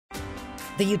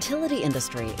The utility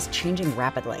industry is changing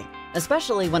rapidly,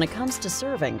 especially when it comes to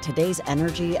serving today's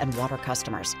energy and water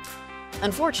customers.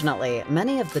 Unfortunately,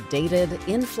 many of the dated,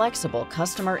 inflexible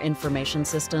customer information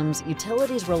systems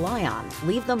utilities rely on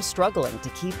leave them struggling to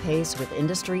keep pace with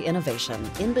industry innovation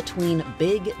in between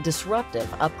big,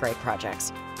 disruptive upgrade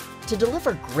projects. To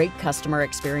deliver great customer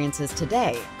experiences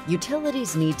today,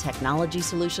 utilities need technology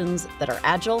solutions that are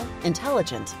agile,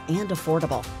 intelligent, and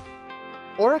affordable.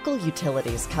 Oracle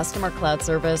Utilities Customer Cloud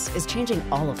Service is changing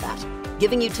all of that,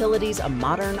 giving utilities a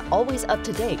modern, always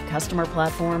up-to-date customer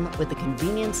platform with the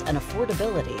convenience and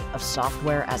affordability of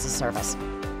software as a service.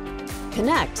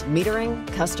 Connect metering,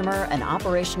 customer, and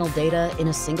operational data in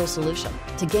a single solution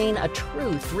to gain a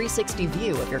true 360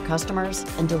 view of your customers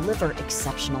and deliver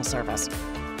exceptional service.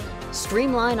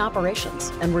 Streamline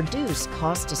operations and reduce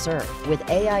cost to serve with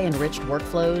AI-enriched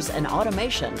workflows and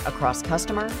automation across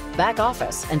customer, back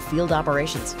office, and field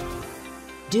operations.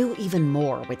 Do even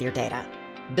more with your data.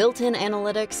 Built-in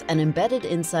analytics and embedded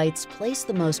insights place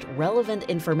the most relevant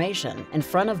information in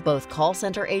front of both call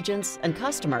center agents and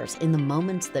customers in the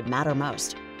moments that matter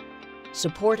most.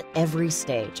 Support every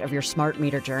stage of your smart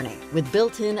meter journey with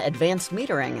built-in advanced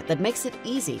metering that makes it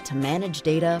easy to manage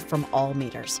data from all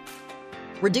meters.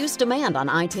 Reduce demand on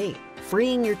IT,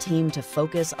 freeing your team to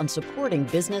focus on supporting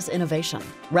business innovation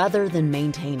rather than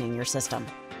maintaining your system.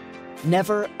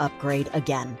 Never upgrade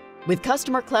again. With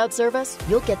Customer Cloud Service,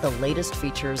 you'll get the latest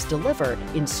features delivered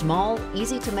in small,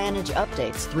 easy-to-manage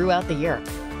updates throughout the year.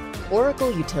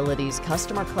 Oracle Utilities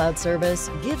Customer Cloud Service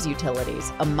gives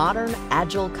utilities a modern,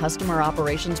 agile customer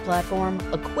operations platform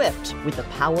equipped with the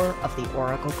power of the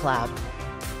Oracle Cloud.